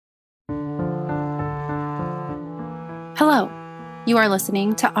Hello, you are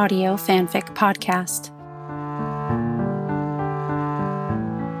listening to Audio Fanfic Podcast.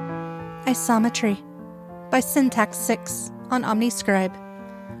 Isometry by Syntax 6 on OmniScribe.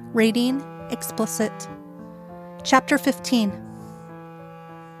 Rating explicit. Chapter 15.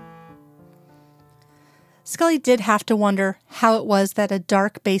 Scully did have to wonder how it was that a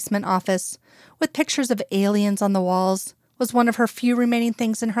dark basement office with pictures of aliens on the walls was one of her few remaining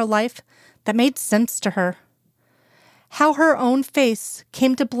things in her life that made sense to her. How her own face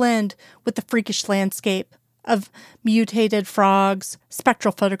came to blend with the freakish landscape of mutated frogs,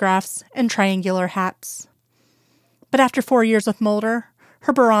 spectral photographs, and triangular hats. But after 4 years with Mulder,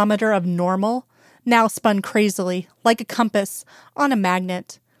 her barometer of normal now spun crazily like a compass on a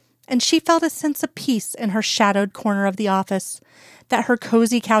magnet, and she felt a sense of peace in her shadowed corner of the office that her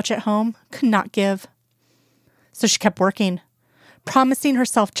cozy couch at home could not give. So she kept working, promising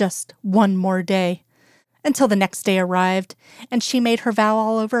herself just one more day, until the next day arrived, and she made her vow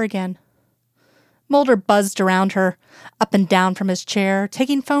all over again. Mulder buzzed around her, up and down from his chair,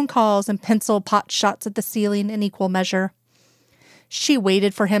 taking phone calls and pencil pot shots at the ceiling in equal measure. She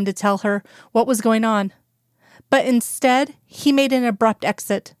waited for him to tell her what was going on, but instead, he made an abrupt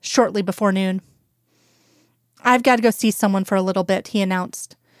exit shortly before noon. "I've got to go see someone for a little bit," he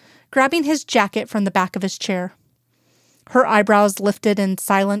announced, grabbing his jacket from the back of his chair. Her eyebrows lifted in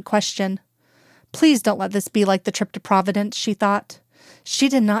silent question. Please don't let this be like the trip to Providence, she thought. She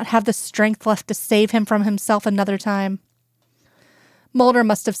did not have the strength left to save him from himself another time. Mulder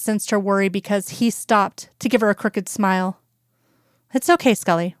must have sensed her worry because he stopped to give her a crooked smile. "It's okay,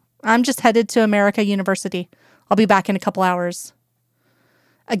 Scully. I'm just headed to America University. I'll be back in a couple hours."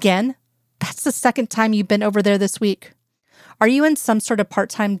 "Again? That's the second time you've been over there this week. Are you in some sort of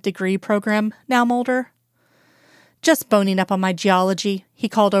part-time degree program now, Mulder?" "Just boning up on my geology," he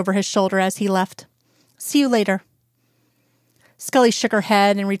called over his shoulder as he left. "See you later." Scully shook her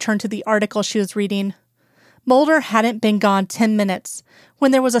head and returned to the article she was reading. Mulder hadn't been gone 10 minutes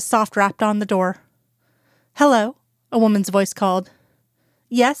when there was a soft rap on the door. "Hello," a woman's voice called.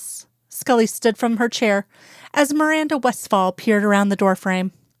 "Yes?" Scully stood from her chair as Miranda Westfall peered around the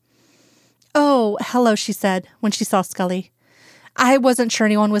doorframe. "Oh, hello," she said when she saw Scully. "I wasn't sure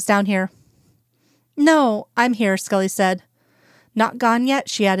anyone was down here." "No, I'm here," Scully said. "Not gone yet,"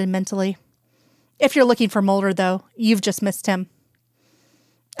 she added mentally. "If you're looking for Mulder, though, you've just missed him."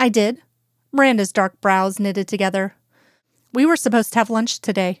 "I did." Miranda's dark brows knitted together. "We were supposed to have lunch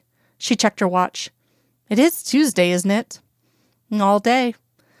today." She checked her watch. "It is Tuesday, isn't it?" "All day."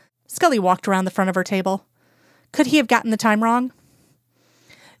 Scully walked around the front of her table. "Could he have gotten the time wrong?"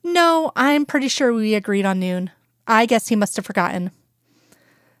 "No, I'm pretty sure we agreed on noon. I guess he must have forgotten."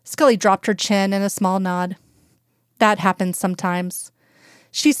 Scully dropped her chin in a small nod. "That happens sometimes,"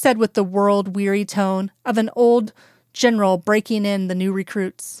 she said with the world-weary tone of an old general breaking in the new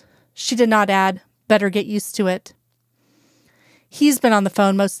recruits. She did not add, "Better get used to it." "He's been on the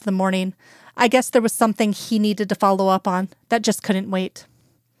phone most of the morning. I guess there was something he needed to follow up on that just couldn't wait."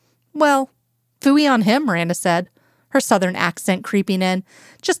 "Well, phooey on him," Miranda said, her southern accent creeping in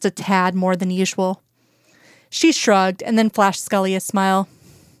just a tad more than usual. She shrugged and then flashed Scully a smile.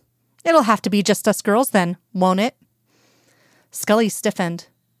 "It'll have to be just us girls then, won't it?" Scully stiffened.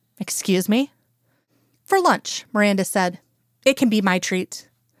 "Excuse me?" "For lunch," Miranda said. "It can be my treat."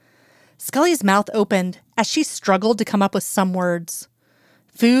 Scully's mouth opened as she struggled to come up with some words.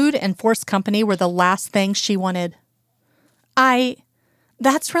 Food and forced company were the last thing she wanted.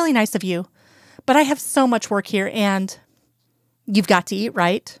 That's really nice of you, but I have so much work here and..." "You've got to eat,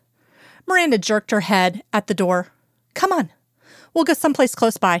 right?" Miranda jerked her head at the door. "Come on. We'll go someplace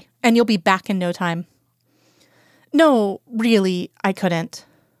close by, and you'll be back in no time." "No, really, I couldn't.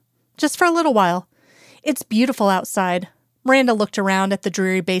 Just for a little while. It's beautiful outside." Miranda looked around at the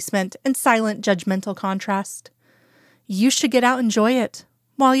dreary basement in silent, judgmental contrast. "You should get out and enjoy it,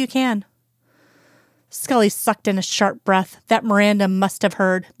 while you can." Scully sucked in a sharp breath that Miranda must have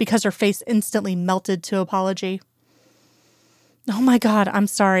heard because her face instantly melted to apology. "Oh my God, I'm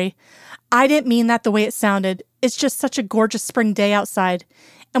sorry. I didn't mean that the way it sounded. It's just such a gorgeous spring day outside,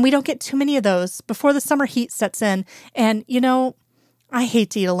 and we don't get too many of those before the summer heat sets in, and, I hate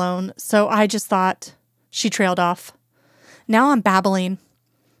to eat alone, so I just thought..." She trailed off. "Now I'm babbling."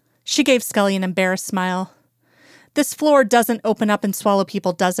 She gave Scully an embarrassed smile. "This floor doesn't open up and swallow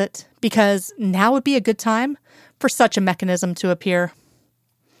people, does it? Because now would be a good time for such a mechanism to appear."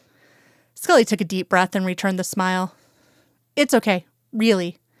 Scully took a deep breath and returned the smile. "It's okay,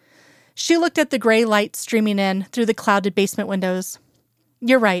 really." She looked at the gray light streaming in through the clouded basement windows.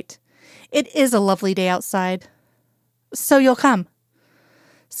 "You're right. It is a lovely day outside. So you'll come?"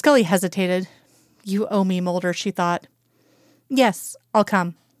 Scully hesitated. "You owe me, Mulder," she thought. Yes, I'll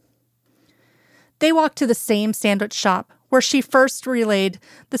come. They walked to the same sandwich shop where she first relayed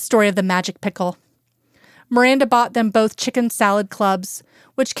the story of the magic pickle. Miranda bought them both chicken salad clubs,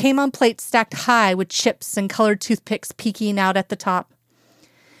 which came on plates stacked high with chips and colored toothpicks peeking out at the top.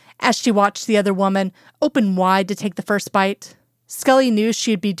 As she watched the other woman open wide to take the first bite, Scully knew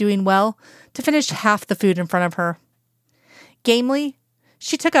she'd be doing well to finish half the food in front of her. Gamely,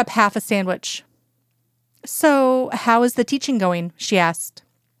 she took up half a sandwich. "So, how is the teaching going?" she asked.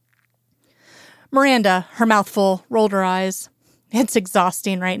 Miranda, her mouth full, rolled her eyes. "It's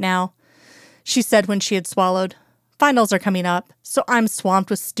exhausting right now," she said when she had swallowed. "Finals are coming up, so I'm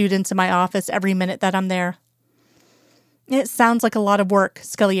swamped with students in my office every minute that I'm there." "It sounds like a lot of work,"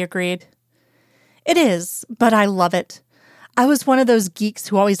 Scully agreed. "It is, but I love it. I was one of those geeks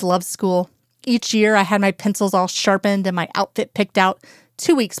who always loved school. Each year I had my pencils all sharpened and my outfit picked out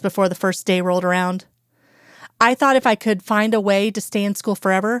 2 weeks before the first day rolled around. I thought if I could find a way to stay in school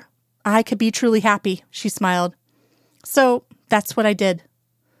forever, I could be truly happy," she smiled. "So that's what I did."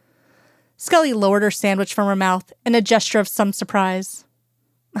 Scully lowered her sandwich from her mouth in a gesture of some surprise.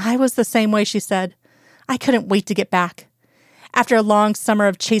 "I was the same way," she said. "I couldn't wait to get back. After a long summer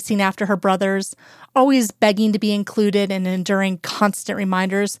of chasing after her brothers, always begging to be included and enduring constant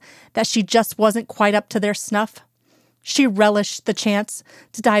reminders that she just wasn't quite up to their snuff, she relished the chance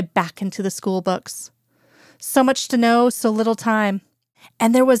to dive back into the school books. So much to know, so little time.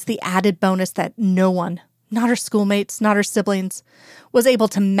 And there was the added bonus that no one, not her schoolmates, not her siblings, was able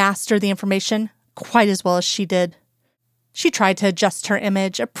to master the information quite as well as she did. She tried to adjust her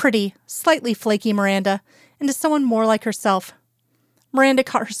image, a pretty, slightly flaky Miranda, into someone more like herself. Miranda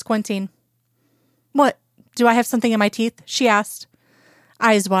caught her squinting. "What, do I have something in my teeth?" she asked,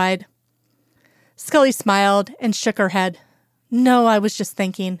 eyes wide. Scully smiled and shook her head. "No, I was just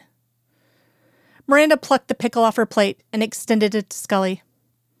thinking." Miranda plucked the pickle off her plate and extended it to Scully.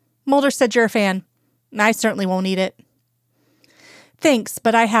 "Mulder said you're a fan. I certainly won't eat it." "Thanks,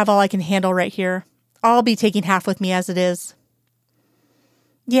 but I have all I can handle right here. I'll be taking half with me as it is."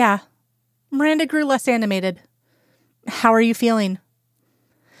 "Yeah." Miranda grew less animated. "How are you feeling?"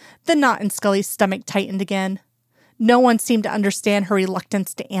 The knot in Scully's stomach tightened again. No one seemed to understand her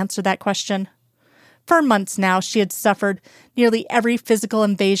reluctance to answer that question. For months now, she had suffered nearly every physical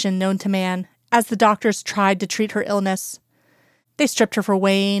invasion known to man as the doctors tried to treat her illness. They stripped her for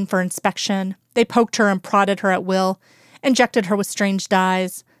weighing, for inspection. They poked her and prodded her at will, injected her with strange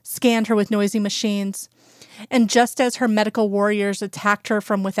dyes, scanned her with noisy machines. And just as her medical warriors attacked her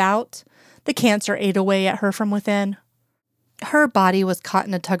from without, the cancer ate away at her from within. Her body was caught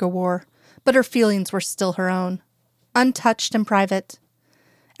in a tug-of-war, but her feelings were still her own, untouched and private.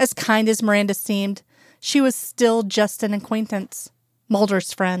 As kind as Miranda seemed, she was still just an acquaintance,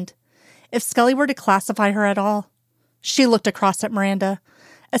 Mulder's friend, if Scully were to classify her at all. She looked across at Miranda,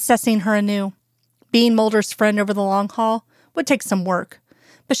 assessing her anew. Being Mulder's friend over the long haul would take some work,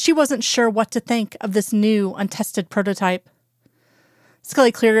 but she wasn't sure what to think of this new, untested prototype.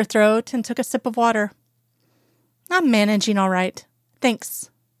 Scully cleared her throat and took a sip of water. "I'm managing all right. Thanks."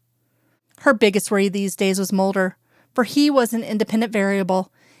 Her biggest worry these days was Mulder, for he was an independent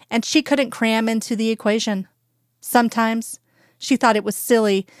variable, and she couldn't cram into the equation. Sometimes she thought it was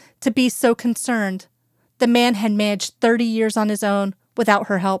silly to be so concerned. The man had managed 30 years on his own without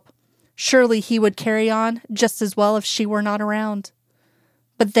her help. Surely he would carry on just as well if she were not around.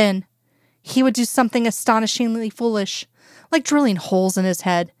 But then, he would do something astonishingly foolish, like drilling holes in his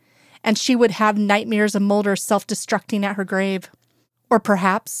head, and she would have nightmares of Mulder self-destructing at her grave. Or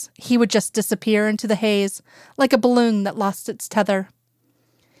perhaps he would just disappear into the haze like a balloon that lost its tether.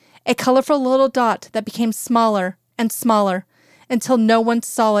 A colorful little dot that became smaller and smaller until no one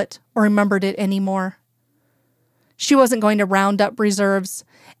saw it or remembered it anymore. She wasn't going to round up reserves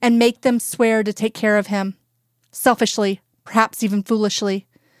and make them swear to take care of him. Selfishly, perhaps even foolishly.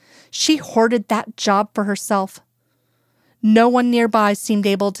 She hoarded that job for herself. No one nearby seemed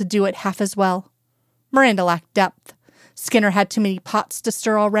able to do it half as well. Miranda lacked depth. Skinner had too many pots to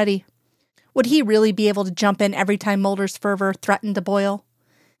stir already. Would he really be able to jump in every time Mulder's fervor threatened to boil?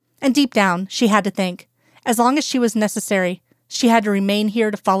 And deep down, she had to think, as long as she was necessary, she had to remain here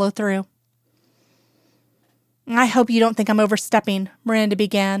to follow through. "I hope you don't think I'm overstepping," Miranda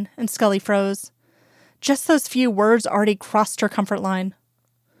began, and Scully froze. Just those few words already crossed her comfort line.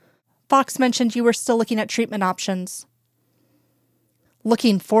 "Fox mentioned you were still looking at treatment options."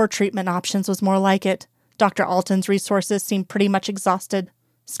 Looking for treatment options was more like it. Dr. Alton's resources seemed pretty much exhausted.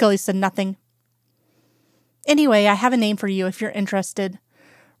 Scully said nothing. "Anyway, I have a name for you if you're interested.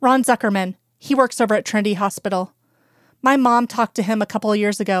 Ron Zuckerman. He works over at Trinity Hospital. My mom talked to him a couple of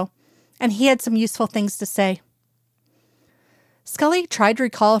years ago, and he had some useful things to say." Scully tried to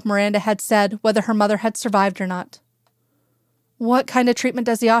recall if Miranda had said whether her mother had survived or not. What kind of treatment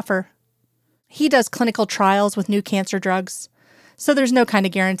does he offer? He does clinical trials with new cancer drugs, so there's no kind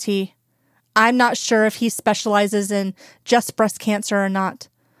of guarantee. I'm not sure if he specializes in just breast cancer or not,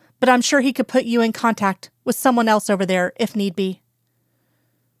 but I'm sure he could put you in contact with someone else over there if need be.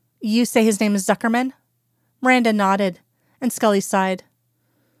 You say his name is Zuckerman? Miranda nodded, and Scully sighed.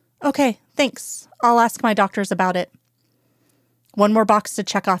 Okay, thanks. I'll ask my doctors about it. One more box to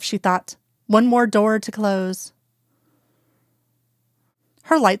check off, she thought. One more door to close.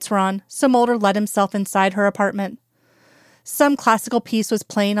 Her lights were on, so Mulder let himself inside her apartment. Some classical piece was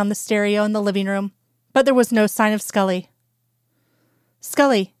playing on the stereo in the living room, but there was no sign of Scully.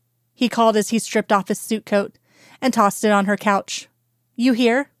 Scully, he called as he stripped off his suit coat and tossed it on her couch. You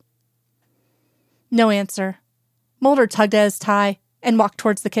here? No answer. Mulder tugged at his tie and walked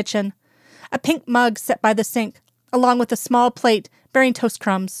towards the kitchen. A pink mug set by the sink, along with a small plate bearing toast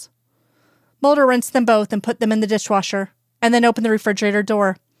crumbs. Mulder rinsed them both and put them in the dishwasher, and then opened the refrigerator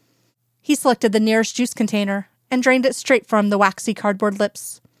door. He selected the nearest juice container and drained it straight from the waxy cardboard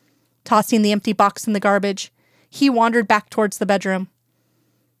lips. Tossing the empty box in the garbage, he wandered back towards the bedroom.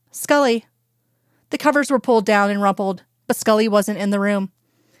 Scully. The covers were pulled down and rumpled, but Scully wasn't in the room.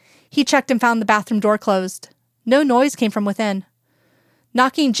 He checked and found the bathroom door closed. No noise came from within.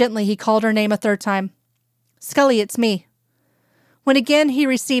 Knocking gently, he called her name a third time. Scully, it's me. When again he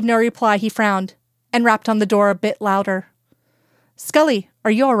received no reply, he frowned and rapped on the door a bit louder. Scully,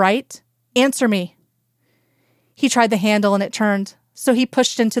 are you all right? Answer me. He tried the handle and it turned, so he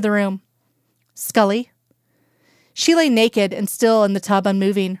pushed into the room. Scully? She lay naked and still in the tub,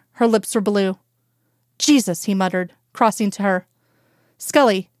 unmoving. Her lips were blue. Jesus, he muttered, crossing to her.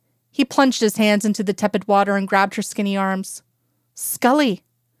 Scully. He plunged his hands into the tepid water and grabbed her skinny arms. Scully.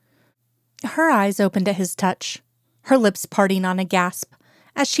 Her eyes opened at his touch, her lips parting on a gasp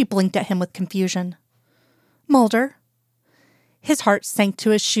as she blinked at him with confusion. Mulder. His heart sank to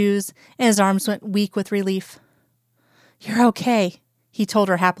his shoes and his arms went weak with relief. You're okay, he told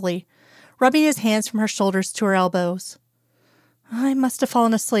her happily, rubbing his hands from her shoulders to her elbows. I must have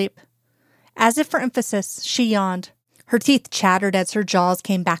fallen asleep. As if for emphasis, she yawned. Her teeth chattered as her jaws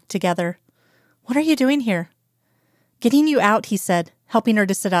came back together. What are you doing here? Getting you out, he said, helping her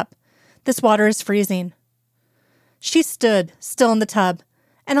to sit up. This water is freezing. She stood, still in the tub,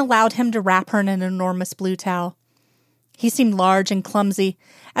 and allowed him to wrap her in an enormous blue towel. He seemed large and clumsy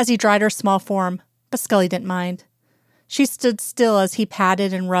as he dried her small form, but Scully didn't mind. She stood still as he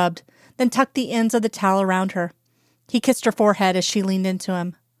patted and rubbed, then tucked the ends of the towel around her. He kissed her forehead as she leaned into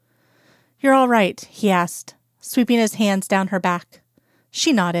him. You're all right, he asked, sweeping his hands down her back.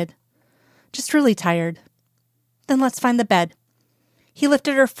 She nodded. Just really tired. Then let's find the bed. He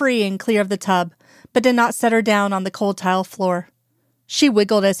lifted her free and clear of the tub, but did not set her down on the cold tile floor. She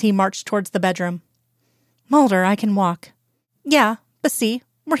wiggled as he marched towards the bedroom. Mulder, I can walk. Yeah, but see,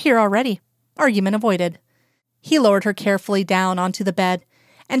 we're here already. Argument avoided. He lowered her carefully down onto the bed,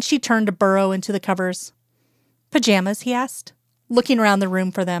 and she turned to burrow into the covers. Pajamas, he asked, looking around the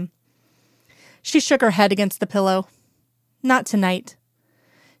room for them. She shook her head against the pillow. Not tonight.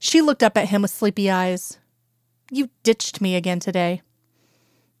 She looked up at him with sleepy eyes. You ditched me again today.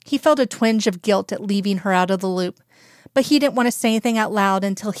 He felt a twinge of guilt at leaving her out of the loop, but he didn't want to say anything out loud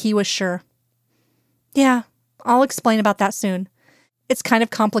until he was sure. Yeah, I'll explain about that soon. It's kind of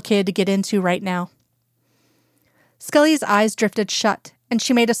complicated to get into right now. Scully's eyes drifted shut, and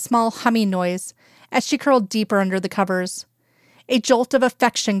she made a small humming noise as she curled deeper under the covers. A jolt of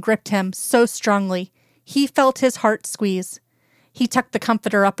affection gripped him so strongly, he felt his heart squeeze. He tucked the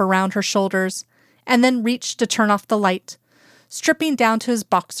comforter up around her shoulders, and then reached to turn off the light. Stripping down to his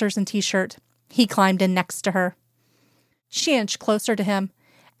boxers and t-shirt, he climbed in next to her. She inched closer to him,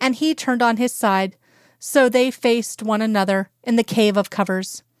 and he turned on his side, so they faced one another in the cave of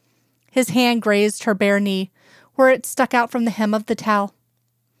covers. His hand grazed her bare knee, where it stuck out from the hem of the towel.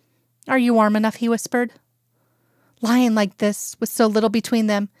 Are you warm enough? He whispered. Lying like this, with so little between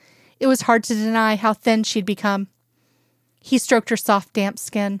them, it was hard to deny how thin she'd become. He stroked her soft, damp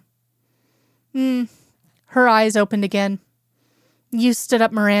skin. Her eyes opened again. You stood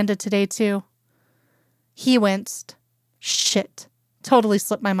up Miranda today, too. He winced. Shit. Totally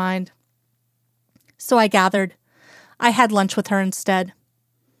slipped my mind. So I gathered. I had lunch with her instead.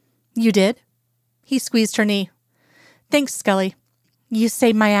 You did? He squeezed her knee. Thanks, Scully. You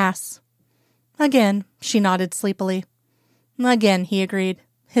saved my ass. Again, she nodded sleepily. Again, he agreed,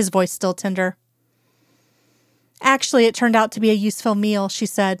 his voice still tender. Actually, it turned out to be a useful meal, she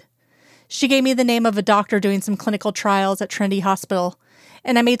said. She gave me the name of a doctor doing some clinical trials at Trinity Hospital,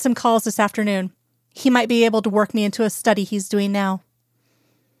 and I made some calls this afternoon. He might be able to work me into a study he's doing now.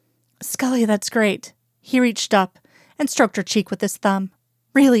 Scully, that's great. He reached up and stroked her cheek with his thumb.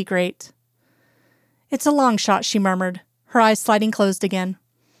 Really great. It's a long shot, she murmured, her eyes sliding closed again.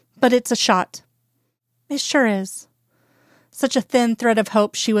 But it's a shot. It sure is. Such a thin thread of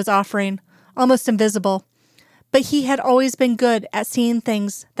hope she was offering, almost invisible. But he had always been good at seeing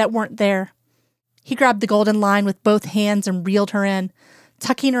things that weren't there. He grabbed the golden line with both hands and reeled her in,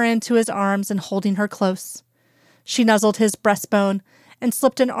 tucking her into his arms and holding her close. She nuzzled his breastbone and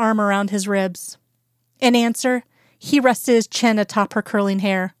slipped an arm around his ribs. In answer, he rested his chin atop her curling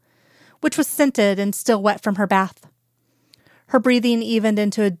hair, which was scented and still wet from her bath. Her breathing evened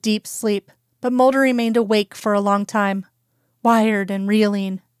into a deep sleep, but Mulder remained awake for a long time, wired and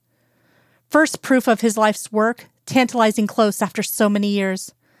reeling. First proof of his life's work, tantalizing close after so many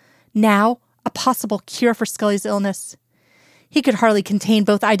years. Now, a possible cure for Scully's illness. He could hardly contain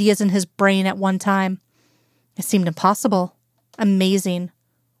both ideas in his brain at one time. It seemed impossible, amazing,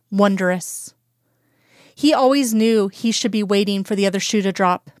 wondrous. He always knew he should be waiting for the other shoe to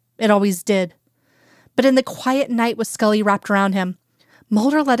drop. It always did. But in the quiet night with Scully wrapped around him,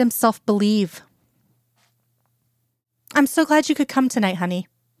 Mulder let himself believe. I'm so glad you could come tonight, honey.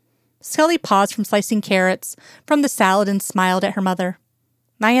 Scully paused from slicing carrots from the salad and smiled at her mother.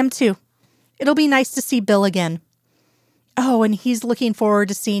 I am too. It'll be nice to see Bill again. Oh, and he's looking forward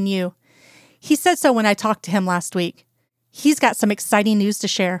to seeing you. He said so when I talked to him last week. He's got some exciting news to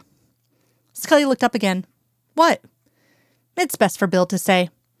share. Scully looked up again. What? It's best for Bill to say.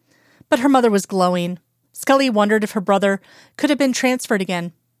 But her mother was glowing. Scully wondered if her brother could have been transferred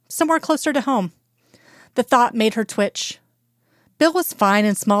again, somewhere closer to home. The thought made her twitch. Bill was fine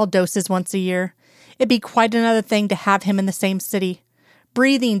in small doses once a year. It'd be quite another thing to have him in the same city,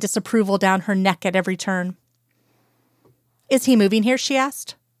 breathing disapproval down her neck at every turn. Is he moving here, she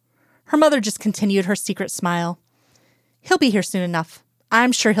asked. Her mother just continued her secret smile. He'll be here soon enough.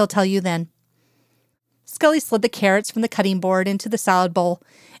 I'm sure he'll tell you then. Scully slid the carrots from the cutting board into the salad bowl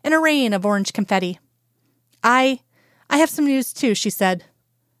in a rain of orange confetti. I have some news too, she said,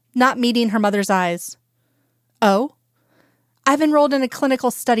 not meeting her mother's eyes. Oh? I've enrolled in a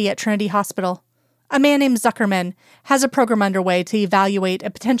clinical study at Trinity Hospital. A man named Zuckerman has a program underway to evaluate a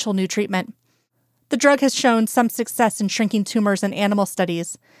potential new treatment. The drug has shown some success in shrinking tumors in animal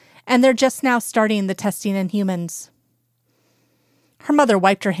studies, and they're just now starting the testing in humans. Her mother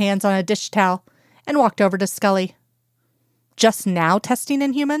wiped her hands on a dish towel and walked over to Scully. Just now testing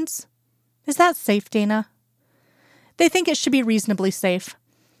in humans? Is that safe, Dana? They think it should be reasonably safe.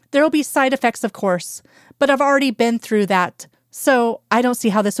 There will be side effects, of course, but I've already been through that, so I don't see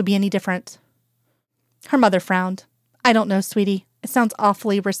how this would be any different. Her mother frowned. I don't know, sweetie. It sounds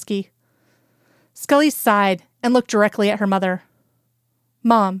awfully risky. Scully sighed and looked directly at her mother.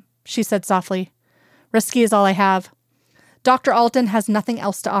 Mom, she said softly, risky is all I have. Dr. Alton has nothing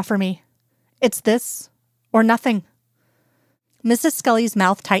else to offer me. It's this or nothing. Mrs. Scully's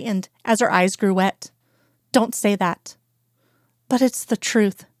mouth tightened as her eyes grew wet. Don't say that. But it's the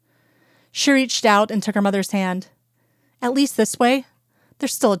truth. She reached out and took her mother's hand. At least this way,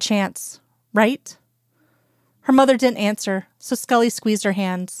 there's still a chance, right? Her mother didn't answer, so Scully squeezed her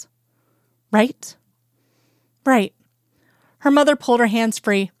hands. Right? Right. Her mother pulled her hands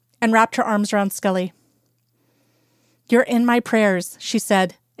free and wrapped her arms around Scully. You're in my prayers, she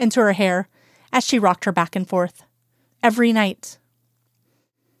said, into her hair, as she rocked her back and forth. Every night.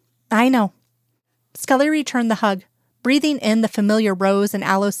 I know. Scully returned the hug, breathing in the familiar rose and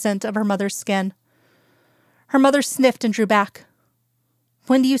aloe scent of her mother's skin. Her mother sniffed and drew back.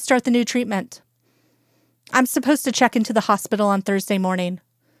 When do you start the new treatment? I'm supposed to check into the hospital on Thursday morning.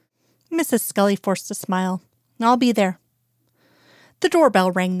 Mrs. Scully forced a smile. I'll be there. The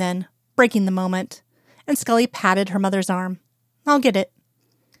doorbell rang then, breaking the moment, and Scully patted her mother's arm. I'll get it.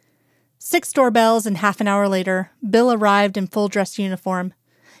 6 doorbells, and half an hour later, Bill arrived in full dress uniform.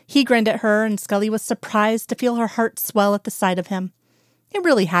 He grinned at her, and Scully was surprised to feel her heart swell at the sight of him. It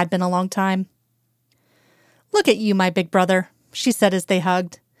really had been a long time. Look at you, my big brother, she said as they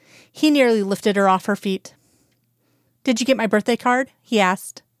hugged. He nearly lifted her off her feet. Did you get my birthday card? He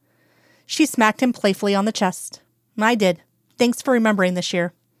asked. She smacked him playfully on the chest. I did. Thanks for remembering this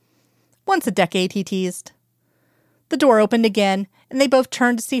year. Once a decade, he teased. The door opened again, and they both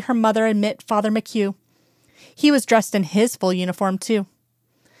turned to see her mother admit Father McHugh. He was dressed in his full uniform, too.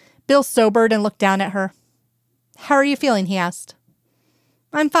 Bill sobered and looked down at her. How are you feeling? He asked.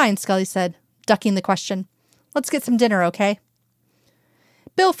 I'm fine, Scully said, ducking the question. Let's get some dinner, okay?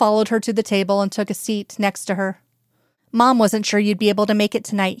 Bill followed her to the table and took a seat next to her. Mom wasn't sure you'd be able to make it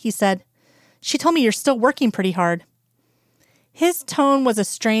tonight, he said. She told me you're still working pretty hard. His tone was a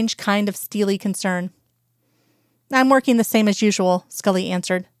strange kind of steely concern. I'm working the same as usual, Scully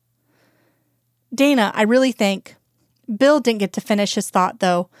answered. Dana, I really think... Bill didn't get to finish his thought,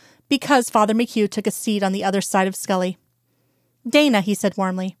 though, because Father McHugh took a seat on the other side of Scully. Dana, he said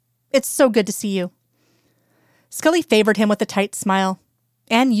warmly, it's so good to see you. Scully favored him with a tight smile.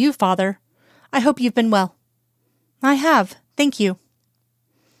 And you, Father. I hope you've been well. I have, thank you.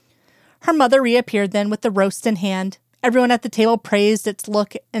 Her mother reappeared then with the roast in hand. Everyone at the table praised its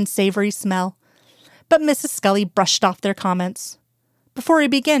look and savory smell. But Mrs. Scully brushed off their comments. Before we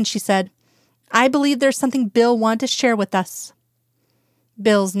begin, she said, I believe there's something Bill wanted to share with us.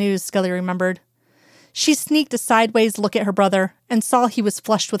 Bill's news, Scully remembered. She sneaked a sideways look at her brother and saw he was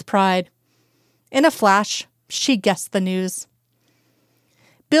flushed with pride. In a flash, she guessed the news.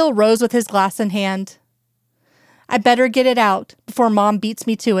 Bill rose with his glass in hand. I better get it out before Mom beats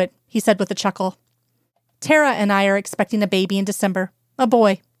me to it, he said with a chuckle. Tara and I are expecting a baby in December, a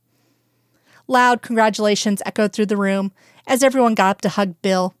boy. Loud congratulations echoed through the room as everyone got up to hug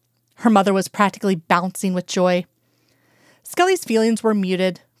Bill. Her mother was practically bouncing with joy. Scully's feelings were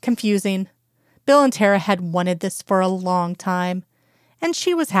muted, confusing. Bill and Tara had wanted this for a long time, and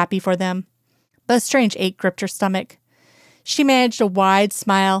she was happy for them. But a strange ache gripped her stomach. She managed a wide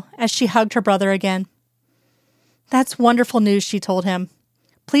smile as she hugged her brother again. That's wonderful news, she told him.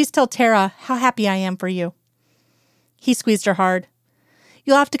 Please tell Tara how happy I am for you. He squeezed her hard.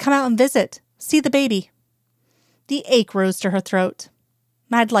 You'll have to come out and visit. See the baby. The ache rose to her throat.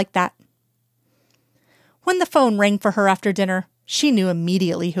 I'd like that. When the phone rang for her after dinner, she knew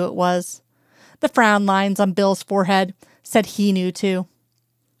immediately who it was. The frown lines on Bill's forehead said he knew too.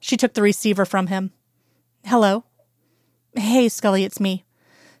 She took the receiver from him. Hello? Hey, Scully, it's me.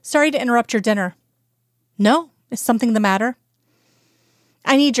 Sorry to interrupt your dinner. No? Is something the matter?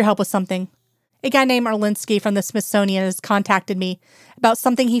 I need your help with something. A guy named Arlinsky from the Smithsonian has contacted me about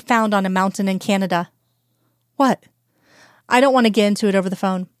something he found on a mountain in Canada. What? I don't want to get into it over the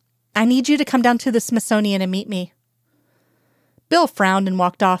phone. I need you to come down to the Smithsonian and meet me. Bill frowned and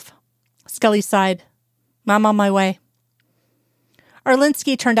walked off. Scully sighed. I'm on my way.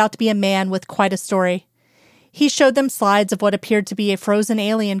 Arlinsky turned out to be a man with quite a story. He showed them slides of what appeared to be a frozen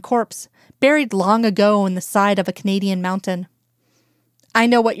alien corpse, buried long ago in the side of a Canadian mountain. I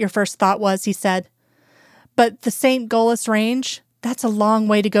know what your first thought was, he said. But the St. Golis Range, that's a long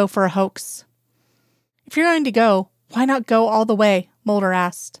way to go for a hoax. If you're going to go, why not go all the way? Mulder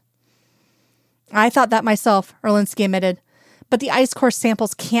asked. I thought that myself, Arlinsky admitted, but the ice core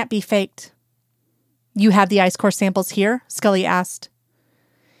samples can't be faked. You have the ice core samples here? Scully asked.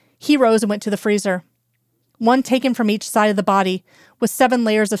 He rose and went to the freezer. One taken from each side of the body, with 7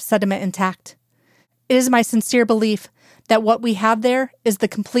 layers of sediment intact. It is my sincere belief that what we have there is the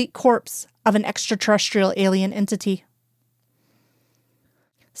complete corpse of an extraterrestrial alien entity.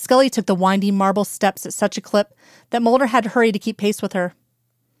 Scully took the winding marble steps at such a clip that Mulder had to hurry to keep pace with her.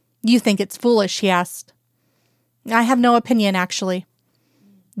 You think it's foolish, he asked. I have no opinion, actually.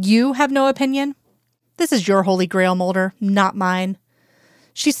 You have no opinion? This is your holy grail, Mulder, not mine.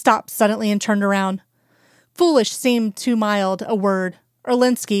 She stopped suddenly and turned around. Foolish seemed too mild a word.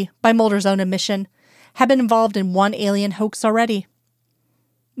 Arlinsky, by Mulder's own admission, had been involved in one alien hoax already.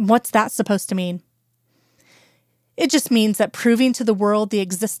 What's that supposed to mean? It just means that proving to the world the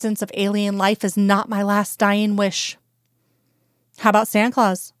existence of alien life is not my last dying wish. How about Santa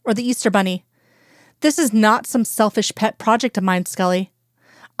Claus or the Easter Bunny? This is not some selfish pet project of mine, Scully.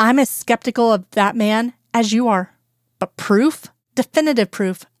 I'm as skeptical of that man as you are. But proof? Definitive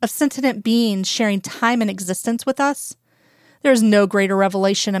proof of sentient beings sharing time and existence with us? There is no greater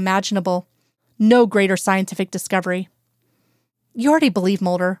revelation imaginable. No greater scientific discovery. You already believe,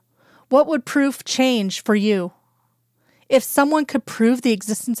 Mulder. What would proof change for you? If someone could prove the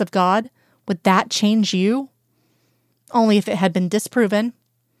existence of God, would that change you? Only if it had been disproven.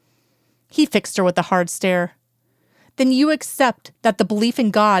 He fixed her with a hard stare. Then you accept that the belief in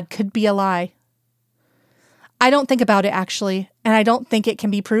God could be a lie. I don't think about it, actually, and I don't think it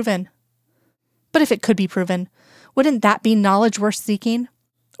can be proven. But if it could be proven, wouldn't that be knowledge worth seeking?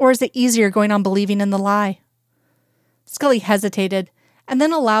 Or is it easier going on believing in the lie? Scully hesitated, and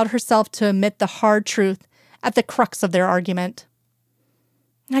then allowed herself to admit the hard truth at the crux of their argument.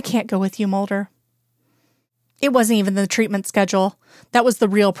 I can't go with you, Mulder. It wasn't even the treatment schedule. That was the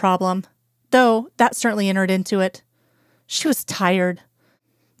real problem, though that certainly entered into it. She was tired.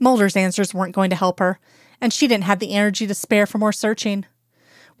 Mulder's answers weren't going to help her, and she didn't have the energy to spare for more searching.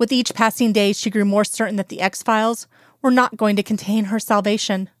 With each passing day, she grew more certain that the X-Files were not going to contain her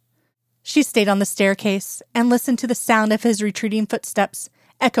salvation. She stayed on the staircase and listened to the sound of his retreating footsteps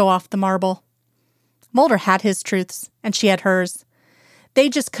echo off the marble. Mulder had his truths, and she had hers. They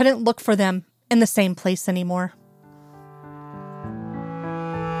just couldn't look for them in the same place anymore.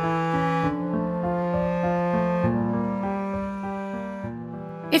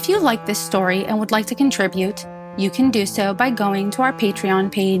 If you like this story and would like to contribute, you can do so by going to our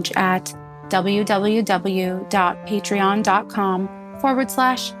Patreon page at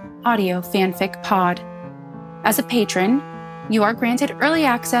www.patreon.com/audiofanficpod. As a patron, you are granted early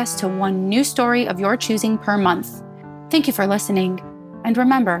access to one new story of your choosing per month. Thank you for listening, and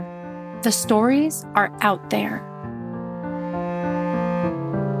remember, the stories are out there.